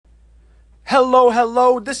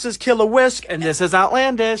Hello, this is Killer Whisk. And this is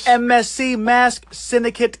Outlandish. MSE Mask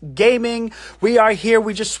Syndicate Gaming. We are here.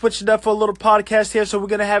 We just switched it up for a little podcast here, so we're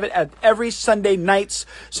going to have it at every Sunday nights.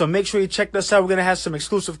 So make sure you check this out. We're going to have some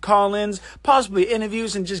exclusive call-ins, possibly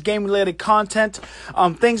interviews, and just game-related content.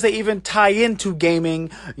 Things that even tie into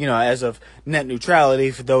gaming, as of net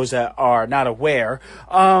neutrality for those that are not aware.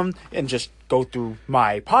 And just go through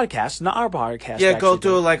my podcast, not our podcast. Yeah, go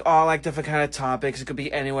through all different kind of topics. It could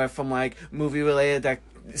be anywhere from movie related that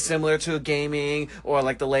similar to gaming, or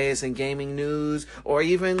the latest in gaming news, or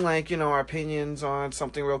even our opinions on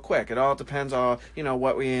something real quick. It all depends on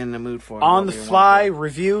what we're in the mood for. On the fly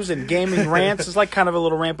reviews and gaming rants. It's kind of a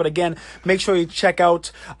little rant, but again, make sure you check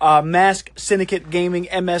out Mask Syndicate Gaming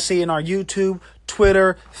MSE in our YouTube,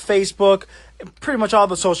 Twitter, Facebook. Pretty much all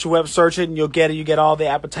the social web, search it and you'll get it. You get all the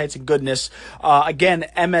appetites and goodness. Again,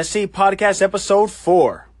 MSE Podcast Episode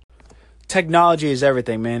 4. Technology is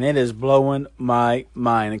everything, man. It is blowing my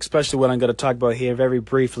mind, especially what I'm going to talk about here very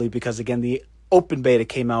briefly, because again, the open beta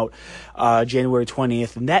came out January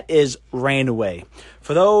 20th, and that is Rainaway.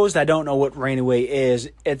 For those that don't know what Rainaway is,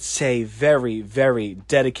 it's a very, very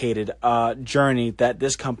dedicated journey that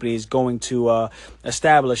this company is going to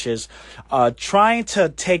establish, is trying to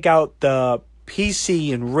take out the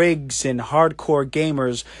PC and rigs and hardcore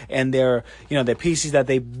gamers and their PCs that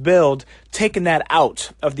they build, taking that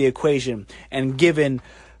out of the equation and giving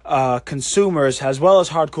consumers as well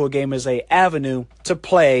as hardcore gamers a avenue to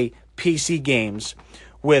play PC games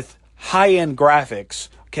with high-end graphics,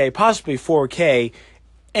 possibly 4K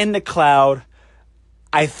in the cloud.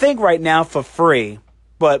 I think right now for free,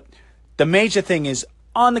 but the major thing is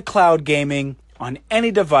on the cloud gaming on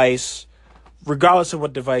any device, regardless of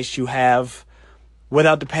what device you have,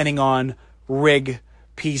 without depending on rig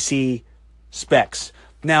PC specs.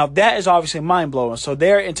 Now, that is obviously mind-blowing. So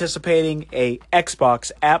they're anticipating a Xbox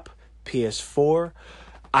app, PS4,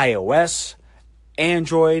 iOS,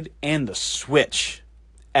 Android, and the Switch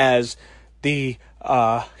as the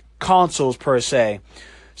consoles per se.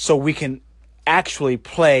 So we can actually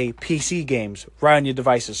play PC games right on your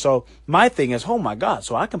devices. So my thing is, oh my God,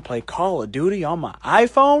 so I can play Call of Duty on my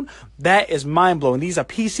iPhone? That is mind-blowing. These are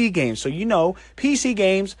PC games. So PC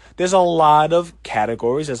games, there's a lot of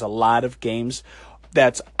categories. There's a lot of games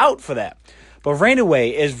that's out for that. But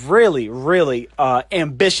Rainaway is really, really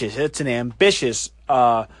ambitious. It's an ambitious,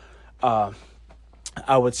 I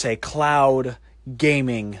would say, cloud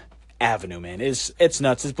gaming avenue, man. It's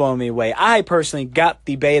nuts. It's blowing me away. I personally got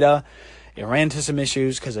the beta. It ran into some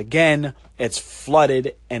issues because, again, it's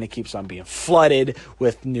flooded, and it keeps on being flooded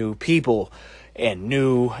with new people and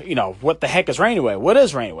new, what the heck is Rainaway? What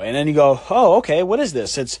is Rainaway? And then you go, oh, okay, what is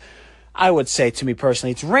this? I would say, to me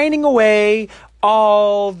personally, it's raining away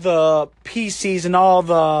all the PCs and all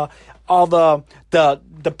the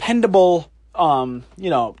dependable,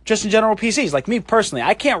 just in general PCs. Like me personally,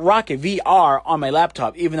 I can't rock a VR on my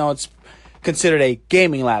laptop, even though it's considered a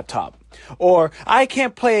gaming laptop. Or I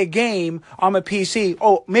can't play a game on my PC.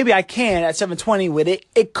 Oh, maybe I can at 720 with it.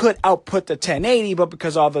 It could output the 1080, but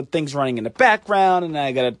because all the things running in the background, and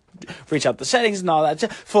I gotta reach out the settings and all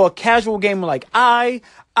that. For a casual gamer like I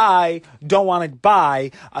don't want to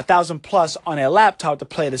buy $1,000+ on a laptop to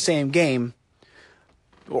play the same game,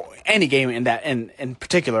 or any game in that in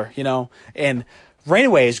particular, And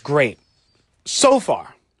Rainaway is great so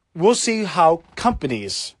far. We'll see how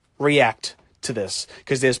companies react to this,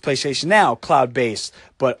 because there's PlayStation Now, cloud-based,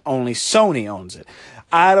 but only Sony owns it.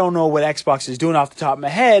 I don't know what Xbox is doing off the top of my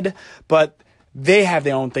head, but they have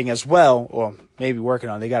their own thing as well, or maybe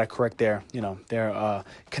working on it. They got to correct their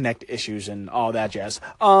Connect issues and all that jazz.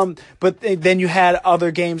 But then you had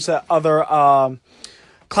other games, other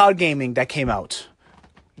cloud gaming that came out.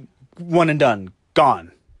 One and done,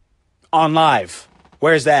 gone. On Live,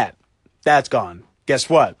 where's that? That's gone.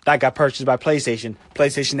 Guess what? That got purchased by PlayStation.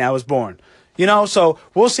 PlayStation Now is born. So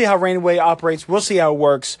we'll see how Rainaway operates. We'll see how it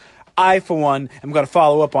works. I, for one, am going to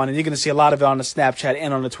follow up on it. You're going to see a lot of it on the Snapchat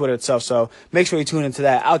and on the Twitter itself. So make sure you tune into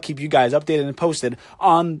that. I'll keep you guys updated and posted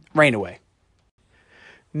on Rainaway.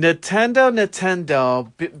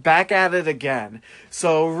 Nintendo, back at it again.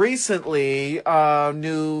 So recently,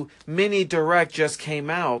 new mini direct just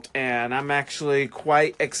came out, and I'm actually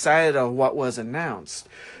quite excited of what was announced.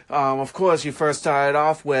 Of course, you first started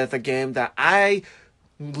off with a game that I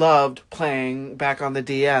loved playing back on the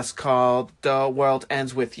DS called The World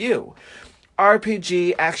Ends With You. Action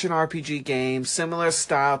RPG game, similar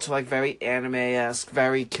style to very anime-esque,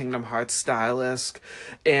 very Kingdom Hearts style-esque,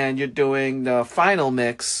 and you're doing the final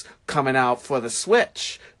mix coming out for the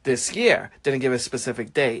Switch this year. Didn't give a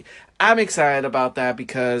specific date. I'm excited about that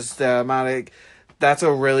because the amount of that's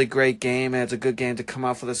a really great game, and it's a good game to come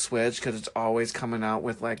out for the Switch because it's always coming out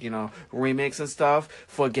with, like, remakes and stuff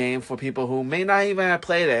for a game for people who may not even have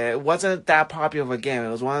played it. It wasn't that popular of a game. It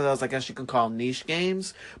was one of those, I guess you can call niche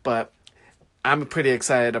games, but I'm pretty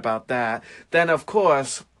excited about that. Then, of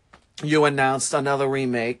course, you announced another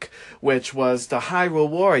remake, which was the Hyrule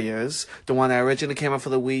Warriors, the one that originally came out for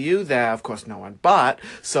the Wii U that, of course, no one bought.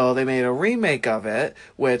 So they made a remake of it,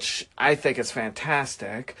 which I think is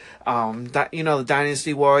fantastic. The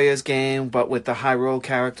Dynasty Warriors game, but with the Hyrule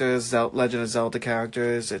characters, Legend of Zelda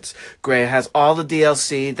characters. It's great. It has all the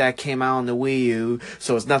DLC that came out on the Wii U,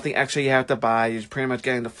 so it's nothing extra you have to buy. You're pretty much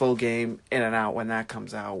getting the full game in and out when that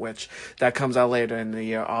comes out, which that comes out later in the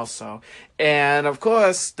year also. And, of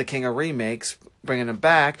course, the King of Remakes, bringing them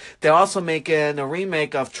back. They're also making a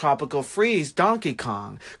remake of Tropical Freeze Donkey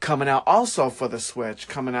Kong, coming out also for the Switch,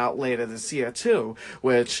 coming out later this year, too,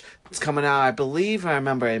 which is coming out, I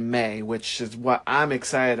remember, in May, which is what I'm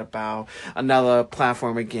excited about. Another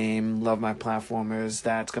platformer game, love my platformers,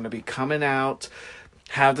 that's going to be coming out.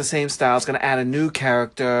 Have the same style. It's going to add a new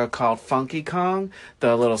character called Funky Kong,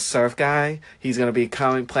 the little surf guy. He's going to be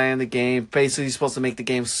playing the game. Basically, he's supposed to make the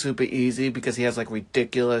game super easy because he has like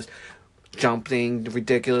ridiculous jumping,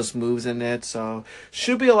 ridiculous moves in it. So,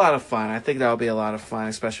 should be a lot of fun. I think that'll be a lot of fun,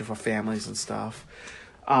 especially for families and stuff.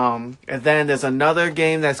 And then there's another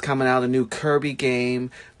game that's coming out, a new Kirby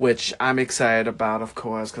game, which I'm excited about, of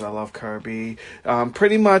course, because I love Kirby.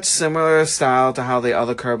 Pretty much similar style to how the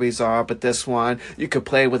other Kirbys are, but this one, you could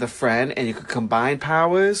play with a friend, and you could combine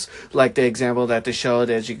powers. Like the example that they showed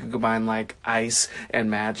is you could combine, like, ice and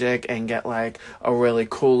magic and get, like, a really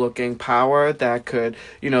cool-looking power that could,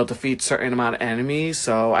 defeat certain amount of enemies.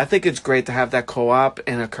 So I think it's great to have that co-op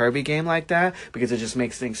in a Kirby game like that, because it just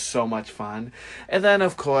makes things so much fun. And then,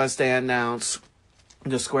 of course, they announced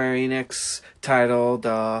the Square Enix title,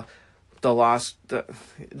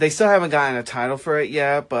 they still haven't gotten a title for it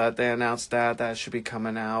yet, but they announced that should be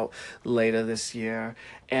coming out later this year.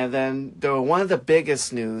 And then one of the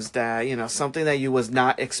biggest news that, something that you was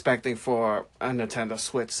not expecting for a Nintendo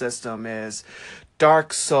Switch system is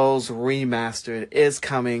Dark Souls Remastered is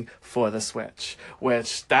coming for the Switch,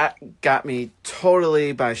 which that got me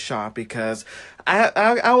totally by shock because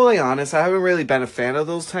I will be honest, I haven't really been a fan of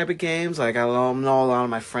those type of games. Like, I don't know a lot of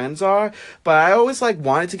my friends are, but I always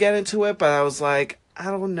wanted to get into it, but I was like, I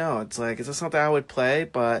don't know. It's like, is this something I would play?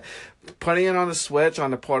 But putting it on the Switch,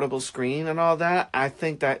 on the portable screen and all that, I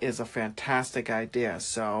think that is a fantastic idea.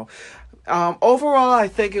 So, overall, I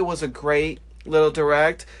think it was a great little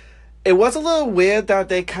direct. It was a little weird that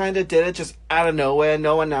they kind of did it just out of nowhere,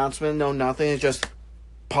 no announcement, no nothing. It just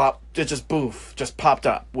popped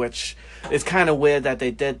up, which is kind of weird that they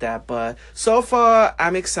did that. But so far,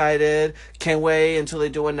 I'm excited. Can't wait until they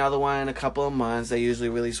do another one in a couple of months. They usually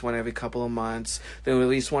release one every couple of months. They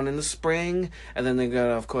release one in the spring, and then they're going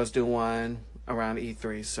to, of course, do one around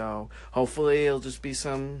E3. So hopefully it'll just be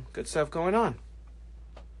some good stuff going on.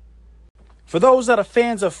 For those that are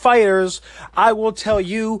fans of fighters, I will tell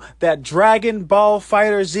you that Dragon Ball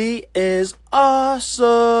FighterZ is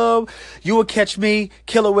awesome. You will catch me,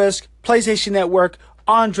 Killer Whisk, PlayStation Network,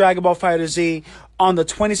 on Dragon Ball FighterZ on the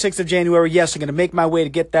 26th of January. Yes, I'm going to make my way to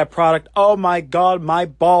get that product. Oh my God, my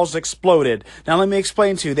balls exploded. Now let me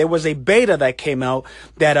explain to you. There was a beta that came out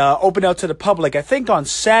that opened out to the public, I think on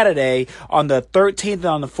Saturday, on the 13th and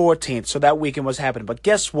on the 14th. So that weekend was happening. But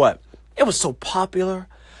guess what? It was so popular.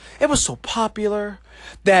 It was so popular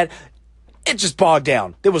that it just bogged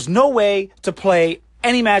down. There was no way to play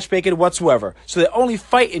any matchmaking whatsoever. So the only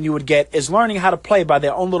fighting you would get is learning how to play by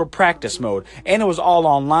their own little practice mode. And it was all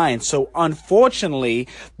online. So unfortunately,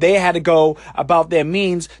 they had to go about their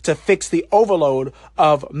means to fix the overload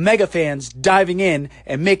of mega fans diving in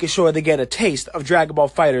and making sure they get a taste of Dragon Ball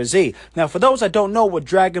FighterZ. Now, for those that don't know what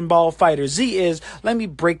Dragon Ball FighterZ is, let me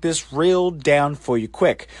break this real down for you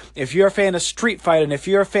quick. If you're a fan of Street Fighter, and if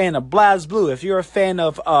you're a fan of BlazBlue, if you're a fan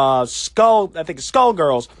of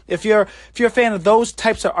Skullgirls, if you're a fan of those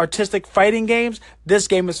types of artistic fighting games, this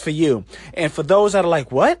game is for you. And for those that are like,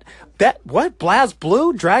 what?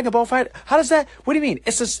 BlazBlue? Dragon Ball Fight? How does that? What do you mean?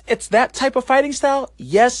 It's that type of fighting style?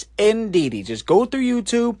 Yes, indeedy. Just go through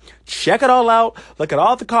YouTube, check it all out, look at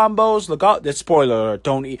all the combos, it's spoiler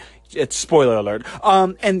alert, it's spoiler alert.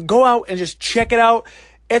 And go out and just check it out.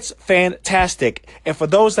 It's fantastic. And for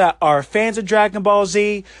those that are fans of Dragon Ball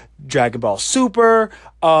Z, Dragon Ball Super,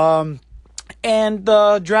 and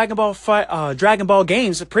the Dragon Ball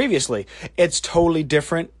games previously, it's totally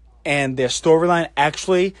different, and their storyline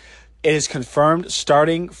actually is confirmed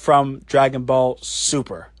starting from Dragon Ball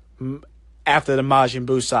Super after the Majin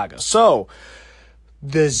Buu saga. So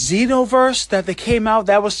the Xenoverse that they came out,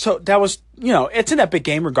 that was it's an epic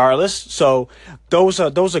game regardless. So those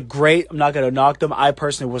are great. I'm not going to knock them. I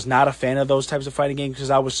personally was not a fan of those types of fighting games because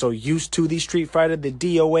I was so used to the Street Fighter, the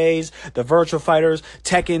DOAs, the Virtual Fighters,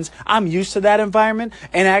 Tekkens. I'm used to that environment,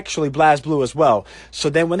 and actually BlazBlue as well. So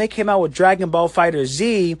then when they came out with Dragon Ball Fighter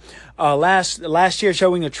Z last year,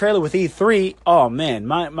 showing a trailer with E3, oh man,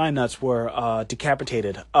 my nuts were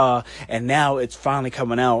decapitated. And now it's finally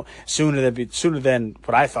coming out sooner than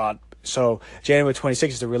what I thought. So January 26th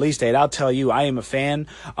is the release date. I'll tell you, I am a fan.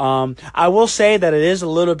 I will say that it is a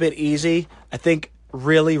little bit easy. I think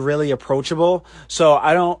really, really approachable. So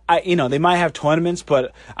they might have tournaments,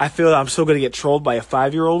 but I feel I'm still going to get trolled by a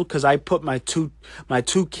 5-year-old because I put my two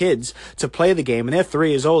kids to play the game, and they're 3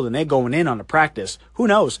 years old and they're going in on the practice. Who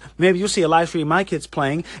knows? Maybe you'll see a live stream of my kids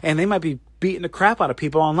playing and they might be beating the crap out of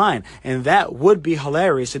people online, and that would be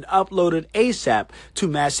hilarious and uploaded ASAP to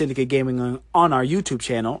Mass Syndicate Gaming on our YouTube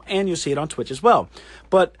channel, and you'll see it on Twitch as well.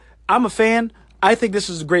 But I'm a fan. I think this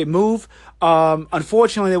is a great move.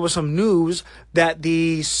 Unfortunately, there was some news that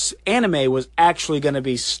the anime was actually going to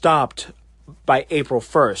be stopped by April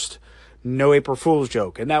 1st. No April Fool's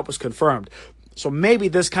joke, and that was confirmed. So maybe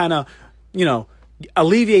this kind of,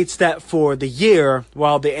 alleviates that for the year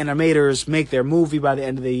while the animators make their movie by the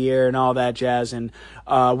end of the year and all that jazz. And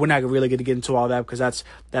we're not really going to get into all that because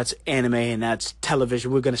that's anime and that's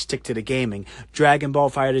television. We're going to stick to the gaming. Dragon Ball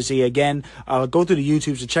Fighter Z, again, go through the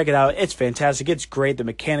YouTubes to check it out. It's fantastic. It's great. The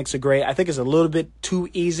mechanics are great. I think it's a little bit too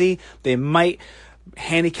easy. They might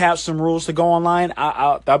handicap some rules to go online.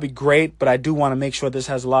 That'll be great, but I do want to make sure this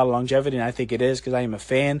has a lot of longevity, and I think it is because I am a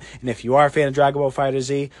fan. And if you are a fan of Dragon Ball Fighter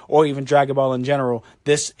Z or even Dragon Ball in general,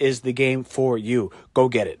 this is the game for you. Go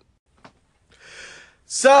get it.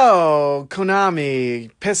 So,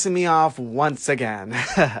 Konami pissing me off once again.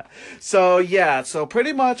 So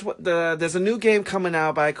pretty much there's a new game coming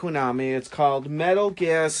out by Konami. It's called Metal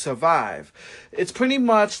Gear Survive. It's pretty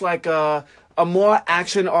much like a more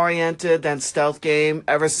action-oriented than stealth game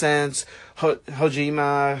ever since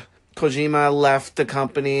Kojima left the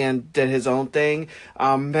company and did his own thing.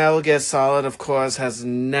 Metal Gear Solid, of course, has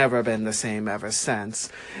never been the same ever since.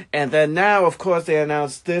 And then now, of course, they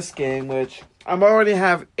announced this game, which I already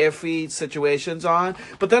have iffy situations on.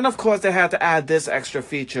 But then, of course, they had to add this extra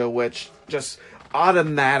feature, which just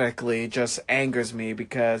automatically just angers me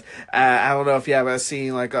because I don't know if you ever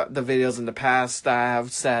seen the videos in the past that I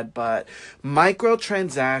have said, but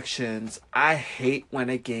microtransactions, I hate when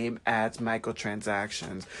a game adds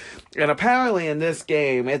microtransactions. And apparently in this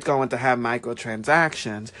game, it's going to have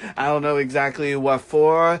microtransactions. I don't know exactly what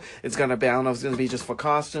for. It's going to be, I don't know if it's going to be just for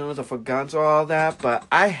costumes or for guns or all that, but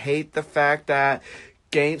I hate the fact that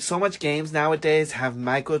so much games nowadays have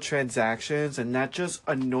microtransactions, and that just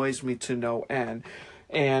annoys me to no end.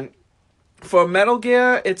 And for Metal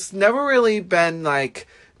Gear, it's never really been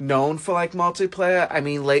known for multiplayer. I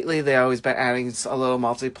mean, lately they always been adding a little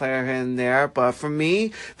multiplayer here and there, but for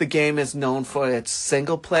me, the game is known for its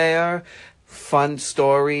single player, fun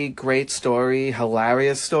story, great story,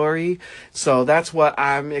 hilarious story. So that's what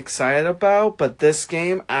I'm excited about. But this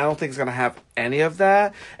game, I don't think it's going to have any of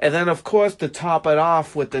that. And then, of course, to top it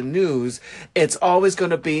off with the news, it's always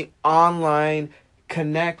going to be online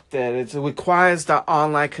connected. It requires the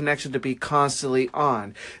online connection to be constantly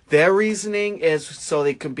on. Their reasoning is so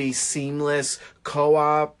they can be seamless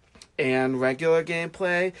co-op and regular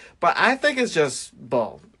gameplay. But I think it's just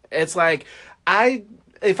bull. It's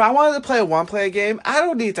if I wanted to play a one-player game, I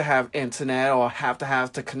don't need to have internet or have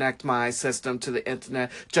to connect my system to the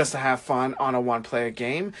internet just to have fun on a one-player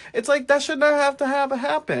game. It's that should not have to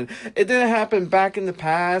happen. It didn't happen back in the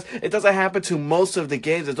past. It doesn't happen to most of the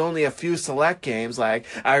games. There's only a few select games. I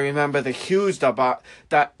remember the huge debacle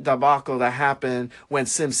that happened when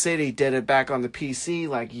SimCity did it back on the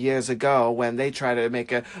PC years ago when they tried to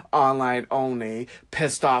make it online only,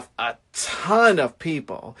 pissed off a ton of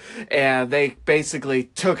people, and they basically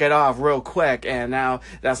took it off real quick, and now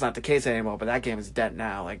that's not the case anymore. But that game is dead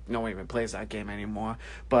now. No one even plays that game anymore.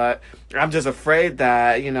 But I'm just afraid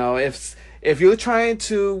that if you're trying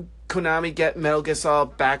to Konami get Metal Gear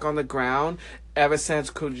Solid back on the ground ever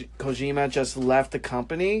since Kojima just left the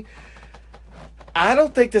company, I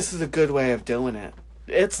don't think this is a good way of doing it.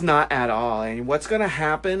 It's not at all. And what's going to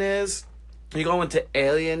happen is you're going to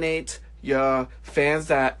alienate your fans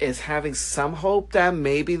that is having some hope that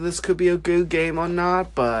maybe this could be a good game or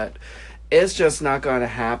not, but it's just not going to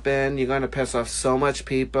happen. You're going to piss off so much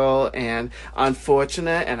people, and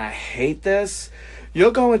unfortunate, and I hate this,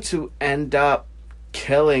 you're going to end up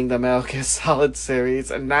killing the Metal Gear Solid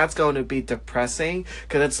series, and that's going to be depressing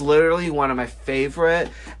because it's literally one of my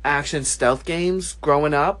favorite action stealth games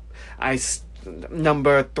growing up.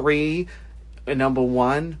 Number 3 number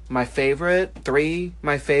 1, my favorite. 3,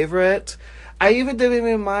 my favorite. I even didn't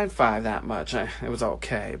even mind 5 that much. It was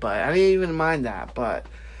okay, but I didn't even mind that. But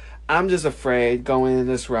I'm just afraid going in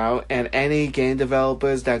this route, and any game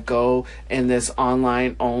developers that go in this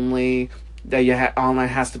online only, that online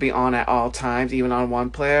has to be on at all times, even on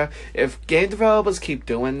one player. If game developers keep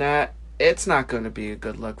doing that, it's not going to be a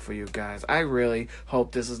good look for you guys. I really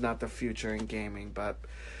hope this is not the future in gaming, but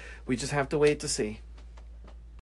we just have to wait to see.